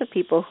certainly lots of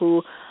people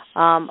who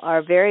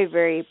are very,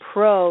 very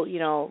pro,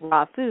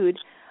 raw food.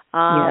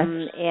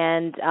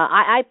 And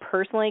I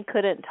personally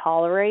couldn't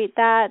tolerate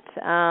that.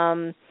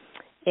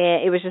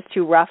 It was just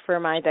too rough for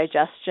my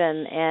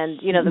digestion, and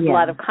there's a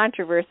lot of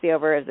controversy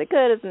over is it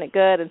good, isn't it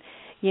good, and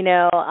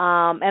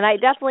I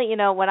definitely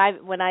when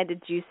I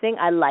did juicing,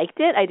 I liked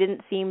it. I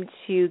didn't seem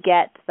to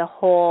get the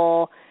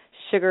whole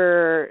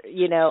sugar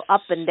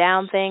up and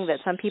down thing that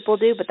some people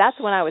do, but that's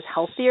when I was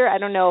healthier. I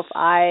don't know if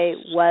I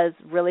was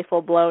really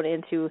full blown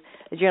into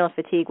adrenal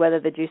fatigue, whether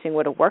the juicing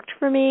would have worked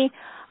for me.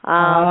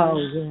 I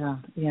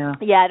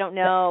don't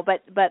know,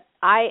 but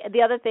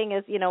the other thing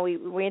is,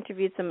 we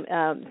interviewed some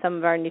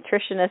of our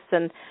nutritionists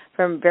and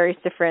from various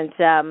different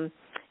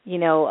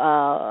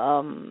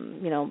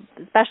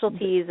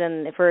specialties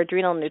and for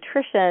adrenal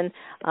nutrition.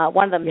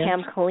 One of them,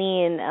 Pam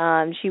Colleen,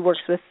 she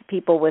works with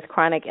people with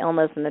chronic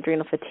illness and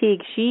adrenal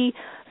fatigue. She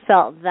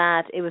felt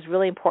that it was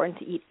really important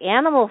to eat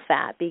animal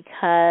fat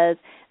because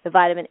the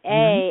vitamin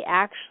A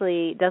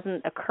actually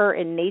doesn't occur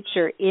in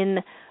nature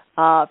in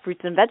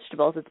fruits and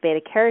vegetables. It's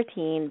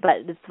beta-carotene,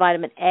 but it's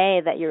vitamin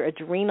A that your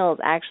adrenals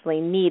actually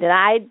need. And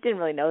I didn't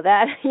really know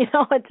that,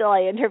 until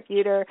I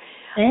interviewed her.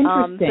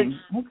 Interesting.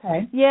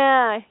 Okay.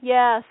 Yeah.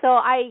 So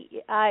I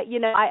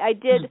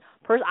did.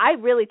 I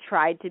really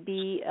tried to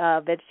be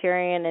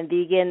vegetarian and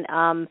vegan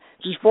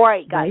before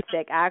I got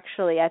sick.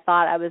 Actually, I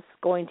thought I was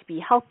going to be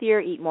healthier,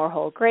 eat more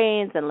whole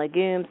grains and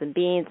legumes and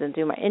beans, and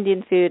do my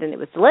Indian food, and it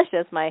was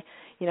delicious. My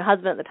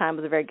husband at the time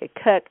was a very good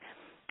cook.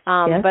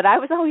 But I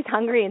was always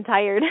hungry and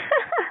tired.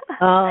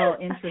 Oh,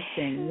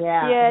 interesting.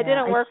 Yeah. Yeah, it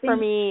didn't work for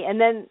me. And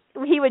then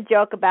he would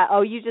joke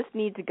about, you just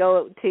need to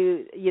go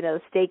to,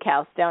 the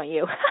steakhouse, don't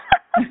you?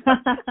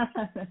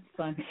 That's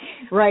funny.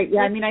 Right.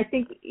 Yeah. I mean, I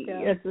think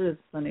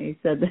it's funny. He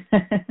said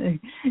that.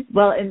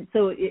 Well, and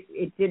so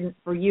it didn't,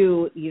 for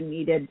you, you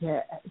needed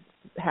to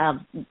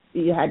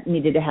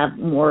have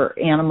more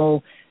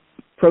animal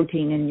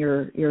protein in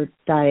your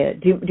diet.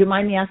 Do you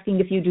mind me asking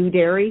if you do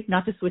dairy?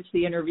 Not to switch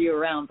the interview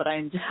around, but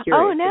I'm just curious.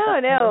 Oh,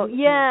 no.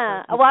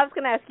 Yeah. Well, I was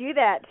going to ask you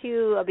that,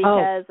 too,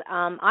 because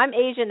I'm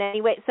Asian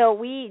anyway, so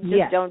we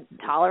just don't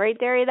tolerate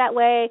dairy that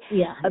way,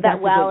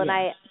 that well. And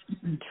I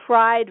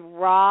tried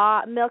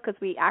raw milk because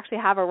we actually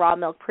have a raw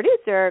milk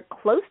producer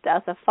close to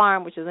us, a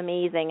farm, which is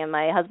amazing, and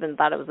my husband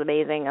thought it was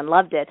amazing and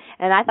loved it,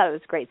 and I thought it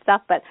was great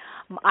stuff, but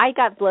I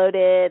got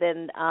bloated,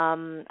 and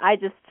I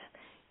just...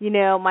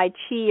 my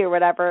chi or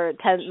whatever,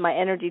 my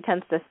energy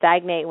tends to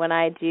stagnate when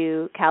I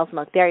do cow's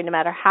milk dairy, no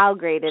matter how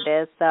great it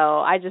is. So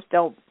I just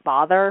don't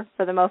bother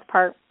for the most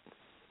part.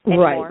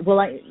 anymore. Right.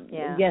 Well,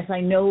 yes, I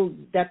know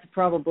that's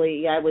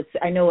probably.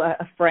 I know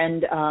a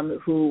friend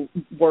who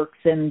works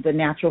in the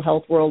natural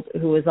health world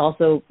who is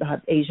also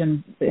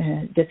Asian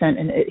descent,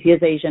 and he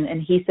is Asian,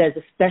 and he says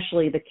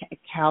especially the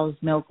cow's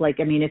milk. Like,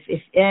 I mean,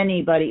 if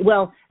anybody,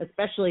 well,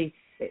 especially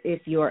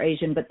if you are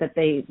Asian, but that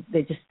they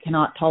just could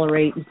not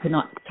tolerate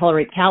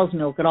cow's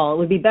milk at all. It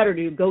would be better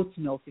to do goat's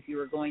milk if you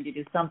were going to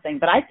do something.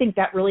 But I think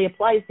that really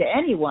applies to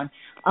anyone.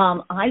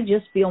 I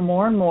just feel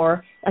more and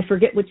more, I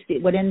forget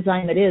what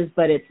enzyme it is,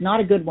 but it's not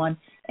a good one.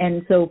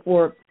 And so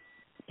for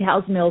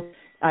cow's milk,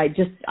 I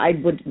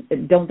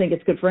don't think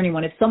it's good for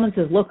anyone. If someone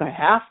says, look, I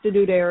have to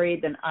do dairy,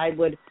 then I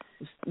would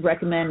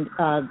recommend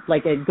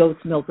like a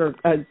goat's milk or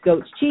a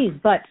goat's cheese.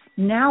 But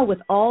now with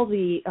all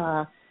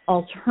the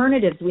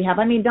alternatives we have,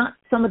 I mean, not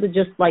some of the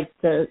just like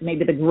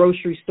maybe the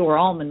grocery store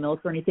almond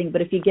milk or anything,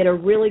 but if you get a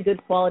really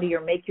good quality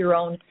or make your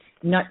own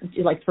nut,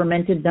 like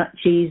fermented nut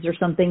cheese or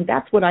something,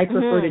 that's what I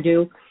prefer to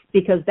do,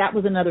 because that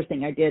was another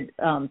thing I did.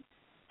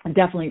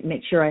 Definitely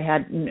make sure I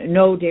had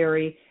no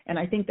dairy, and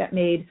I think that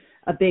made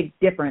a big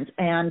difference.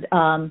 And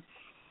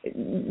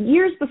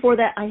years before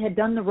that, I had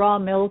done the raw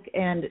milk,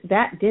 and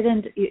that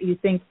didn't. You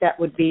think that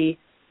would be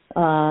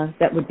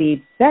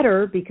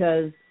better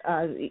because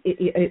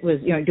it was,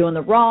 doing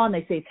the raw, and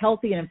they say it's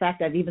healthy. And in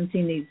fact, I've even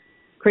seen these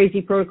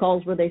crazy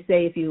protocols where they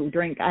say if you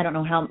drink, I don't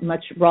know how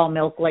much raw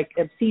milk, like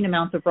obscene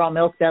amounts of raw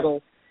milk,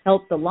 that'll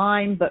help the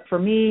Lyme. But for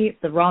me,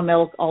 the raw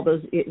milk,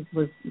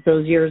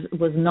 those years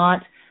was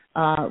not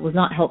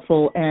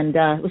helpful, and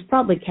it was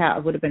probably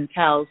would have been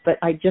cows. But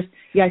I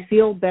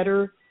feel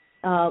better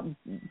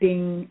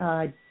being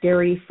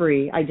dairy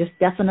free. I just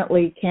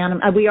definitely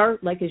can. We are,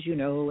 like, as you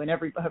know, and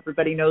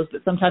everybody knows,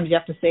 but sometimes you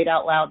have to say it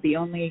out loud, the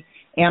only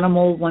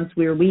animal once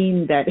we're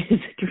weaned that is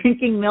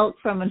drinking milk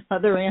from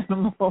another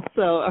animal.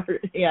 So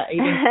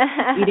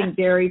eating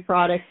dairy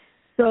products.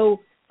 So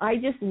I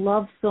just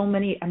love so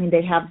many. I mean,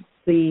 they have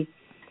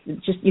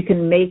you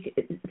can make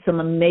some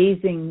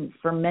amazing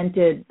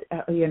fermented,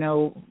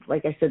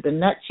 like I said, the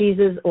nut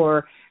cheeses,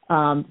 or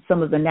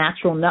some of the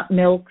natural nut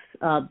milks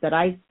that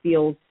I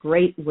feel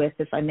great with.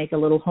 If I make a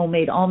little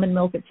homemade almond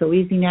milk, it's so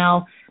easy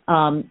now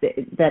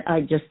that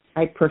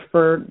I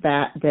prefer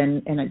that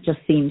and it just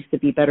seems to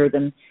be better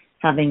than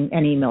having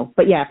any milk.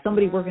 But yeah, if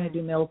somebody were going to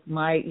do milk,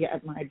 my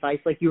advice,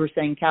 like you were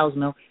saying, cow's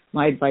milk,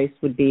 my advice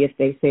would be, if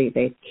they say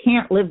they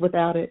can't live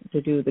without it,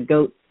 to do the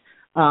goat's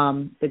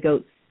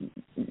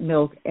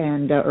milk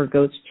and or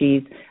goat's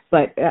cheese.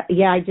 But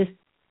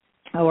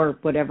or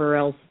whatever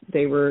else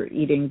they were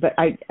eating. But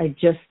I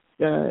just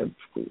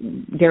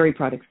dairy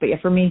products. But yeah,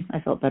 for me, I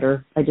felt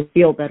better. I just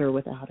feel better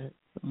without it.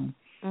 So.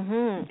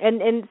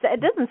 And it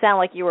doesn't sound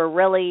like you were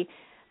really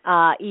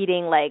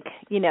eating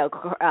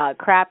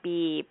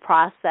crappy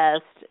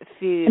processed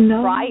food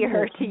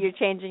prior to you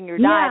changing your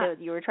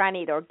diet. You were trying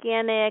to eat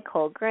organic,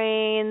 whole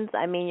grains.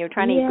 I mean, you were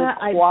trying to eat good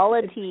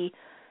quality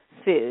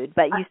food,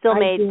 but you still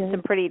made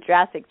some pretty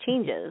drastic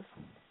changes.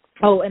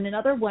 Oh, and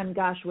another one,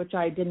 which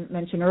I didn't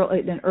mention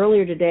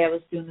earlier today, I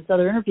was doing this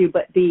other interview,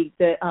 but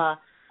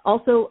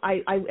also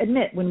I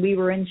admit, when we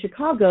were in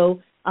Chicago,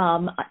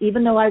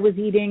 even though I was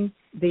eating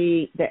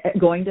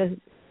going to,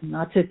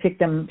 not to pick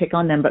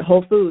on them, but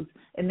Whole Foods,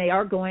 and they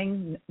are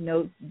going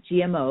no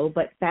GMO,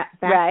 but back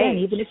then,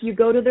 even if you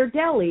go to their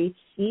deli,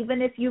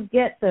 even if you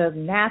get the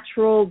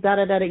natural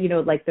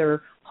like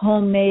their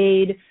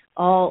homemade,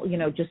 all,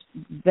 just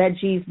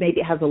veggies, maybe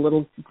it has a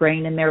little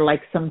grain in there,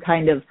 like some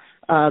kind of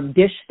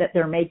dish that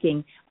they're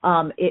making,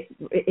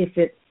 if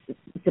it's,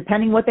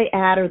 depending what they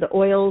add, or the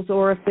oils,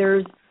 or if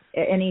there's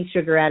any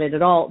sugar added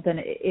at all, then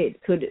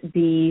it could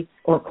be,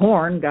 or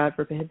corn, God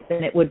forbid,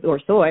 then it would,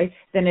 or soy,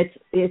 then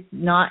it's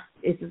not,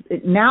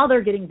 now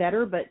they're getting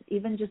better, but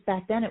even just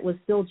back then it was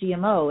still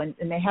GMO,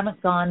 and they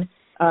haven't gone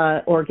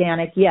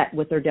organic yet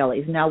with their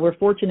delis. Now we're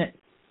fortunate,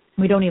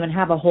 we don't even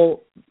have a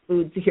Whole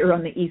Foods here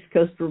on the East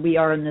Coast where we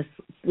are in this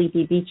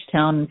sleepy beach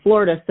town in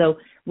Florida, so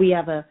we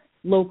have a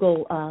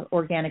local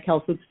organic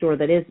health food store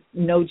that is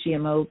no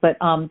GMO, but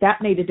that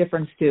made a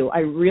difference too. I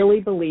really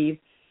believe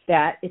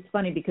that it's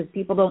funny because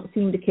people don't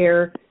seem to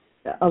care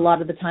a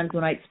lot of the times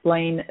when I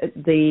explain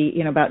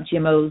about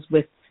GMOs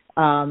with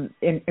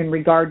in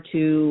regard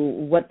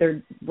to what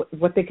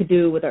they could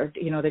do with our,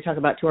 they talk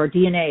about to our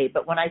DNA.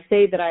 But when I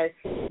say that I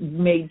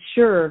made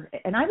sure,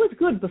 and I was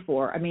good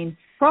before, I mean,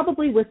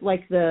 probably with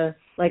like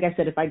I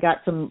said, if I got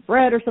some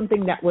bread or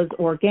something that was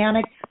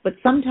organic, but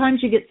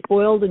sometimes you get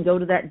spoiled and go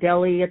to that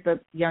deli at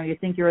you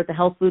think you're at the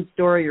health food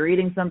store, you're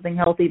eating something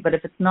healthy, but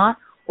if it's not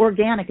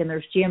organic and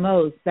there's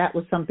GMOs, that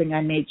was something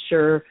I made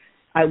sure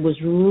I was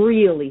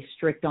really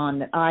strict on,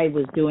 that I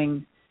was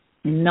doing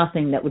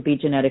nothing that would be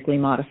genetically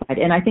modified.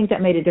 And I think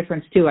that made a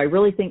difference too. I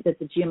really think that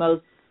the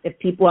GMOs, if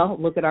people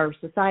look at our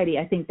society,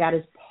 I think that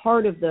is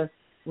part of the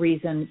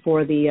reason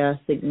for the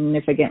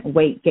significant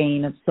weight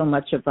gain of so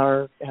much of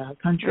our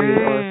country.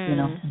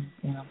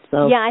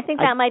 So yeah, I think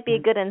that might be a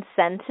good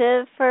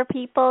incentive for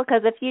people,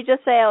 because if you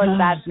just say, oh, it's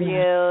bad for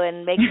you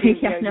and makes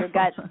your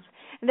gut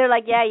And they're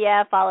like,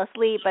 yeah, fall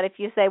asleep. But if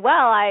you say,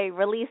 well, I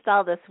released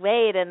all this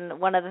weight, and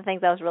one of the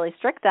things I was really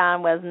strict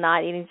on was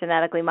not eating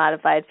genetically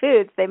modified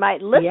foods, they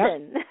might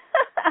listen. Yep.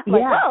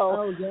 Like, yeah. whoa,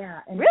 oh yeah,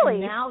 and, really?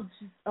 And now,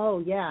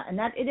 and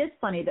that it is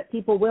funny that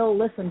people will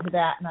listen to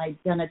that, and I'm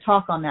going to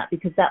talk on that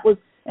because that was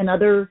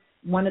another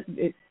one of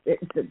the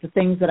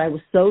things that I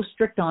was so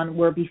strict on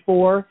were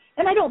before,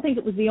 and I don't think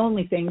it was the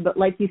only thing, but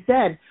like you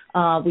said,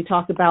 we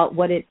talk about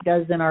what it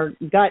does in our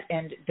gut,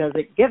 and does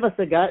it give us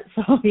a gut?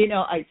 So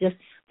I just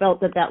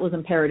felt that was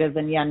imperative,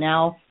 and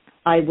now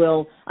I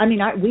will. I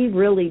mean, we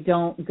really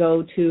don't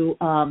go to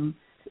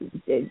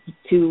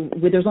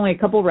there's only a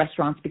couple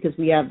restaurants because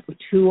we have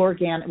 2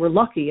 organic. We're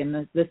lucky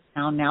in this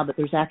town now that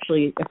there's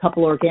actually a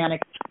couple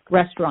organic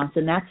restaurants,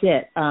 and that's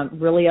it.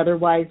 Really,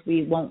 otherwise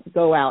we won't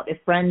go out.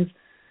 If friends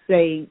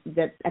say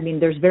that, I mean,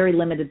 there's very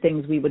limited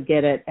things we would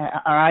get or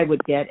I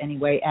would get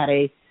anyway at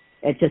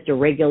just a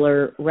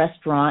regular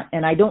restaurant.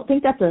 And I don't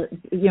think that's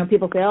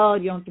people say, oh,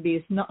 you don't have to be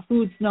a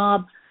food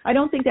snob. I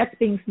don't think that's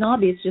being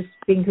snobby. It's just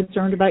being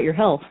concerned about your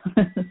health.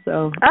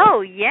 So.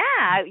 Oh,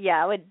 yeah.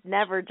 I would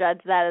never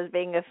judge that as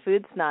being a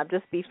food snob.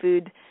 Just be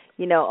food,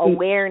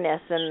 awareness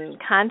and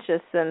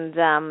conscious, and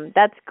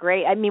that's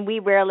great. I mean, we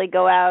rarely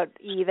go out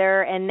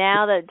either, and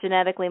now that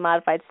genetically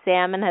modified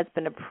salmon has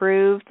been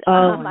approved,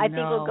 I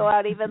think we'll go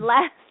out even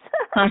less.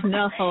 I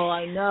know.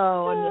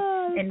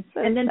 And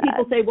then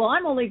people say, well,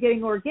 I'm only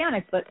getting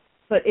organic, but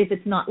if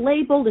it's not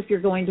labeled, if you're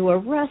going to a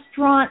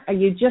restaurant,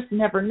 you just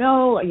never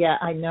know. Yeah,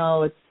 I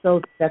know.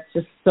 That's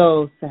just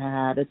so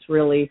sad. It's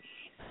really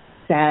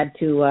sad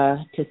to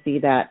see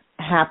that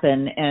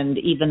happen. And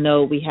even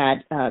though we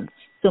had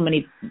so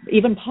many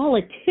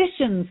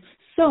politicians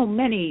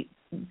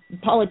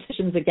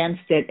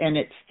against it, and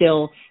it's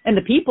still, and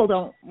the people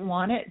don't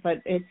want it,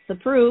 but it's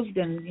approved,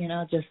 and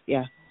it's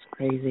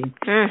crazy.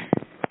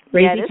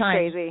 Crazy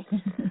times. Crazy.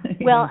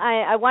 Well,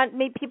 I want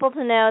people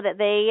to know that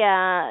they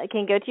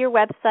can go to your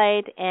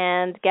website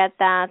and get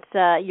that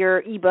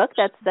your ebook.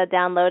 That's the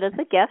download as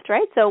a gift,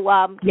 right? So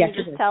can you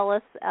just tell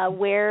us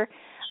where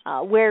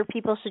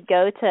people should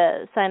go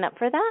to sign up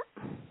for that?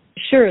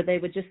 Sure. They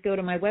would just go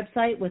to my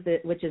website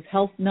which is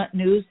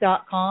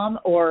healthnutnews.com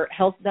or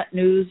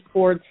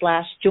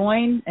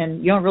healthnutnews/join,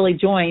 and you don't really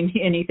join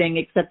anything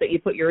except that you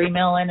put your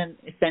email in and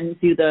it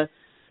sends you the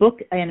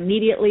book and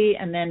immediately,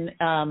 and then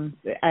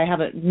I have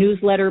a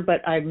newsletter,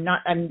 but I'm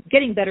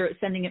getting better at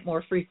sending it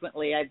more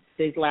frequently.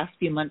 These last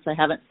few months I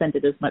haven't sent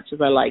it as much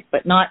as I like,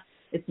 but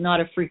it's not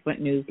a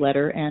frequent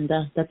newsletter, and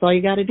that's all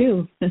you got to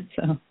do.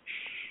 So.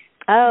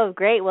 Oh,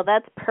 great. Well,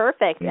 that's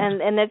perfect. Yeah.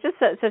 And it's just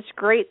such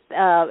great,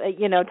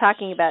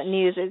 talking about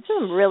news. It's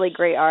some really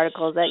great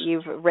articles that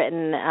you've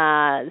written.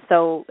 Erin,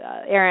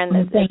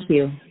 thank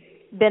you.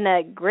 Been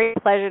a great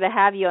pleasure to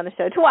have you on the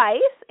show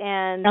twice,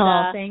 and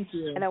thank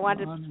you. And I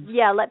wanted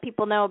to let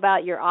people know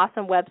about your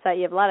awesome website.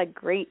 You have a lot of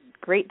great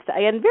stuff,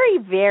 and very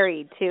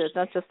varied too. It's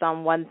not just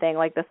on one thing,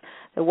 like the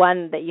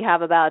one that you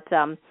have about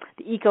the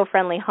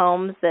eco-friendly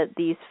homes that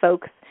these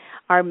folks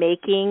are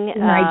making in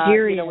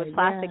Nigeria, with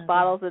plastic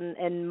bottles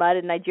and mud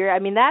in Nigeria. I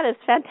mean, that is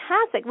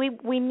fantastic.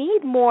 We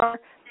need more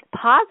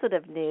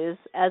positive news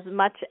as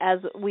much as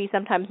we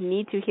sometimes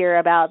need to hear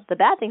about the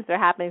bad things that are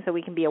happening so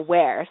we can be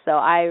aware. So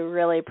I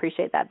really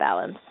appreciate that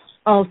balance.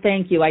 Oh,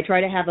 thank you. I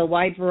try to have a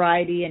wide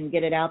variety and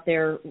get it out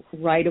there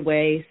right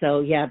away.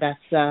 So,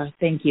 that's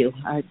thank you.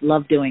 I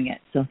love doing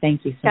it. So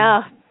thank you so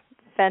much.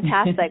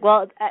 Fantastic.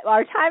 Well,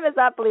 our time is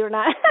up, believe it or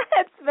not.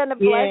 It's been a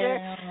pleasure.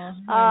 Yeah,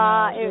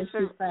 it was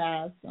too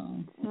fast.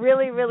 So.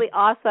 Really, really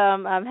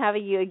awesome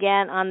having you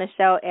again on the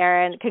show,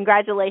 Erin.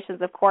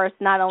 Congratulations, of course,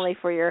 not only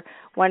for your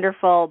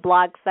wonderful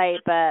blog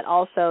site, but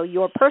also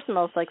your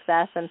personal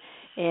success and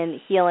in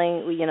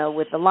healing,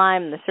 with the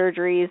Lyme and the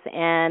surgeries,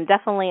 and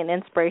definitely an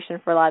inspiration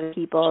for a lot of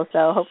people.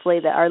 So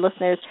hopefully that our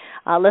listeners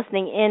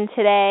listening in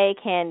today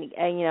can,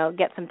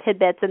 get some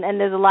tidbits. And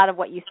there's a lot of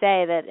what you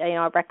say that, I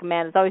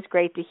recommend. It's always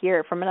great to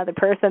hear it from another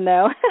person,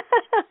 though.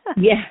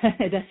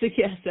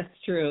 That's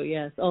true.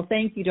 Yes. Oh,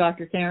 thank you,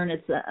 Dr. Karen.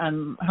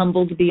 I'm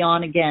humbled to be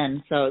on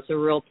again. So it's a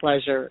real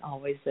pleasure.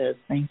 Always is.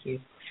 Thank you.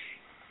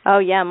 Oh,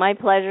 yeah, my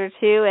pleasure,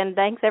 too. And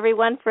thanks,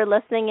 everyone, for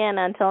listening in.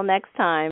 Until next time.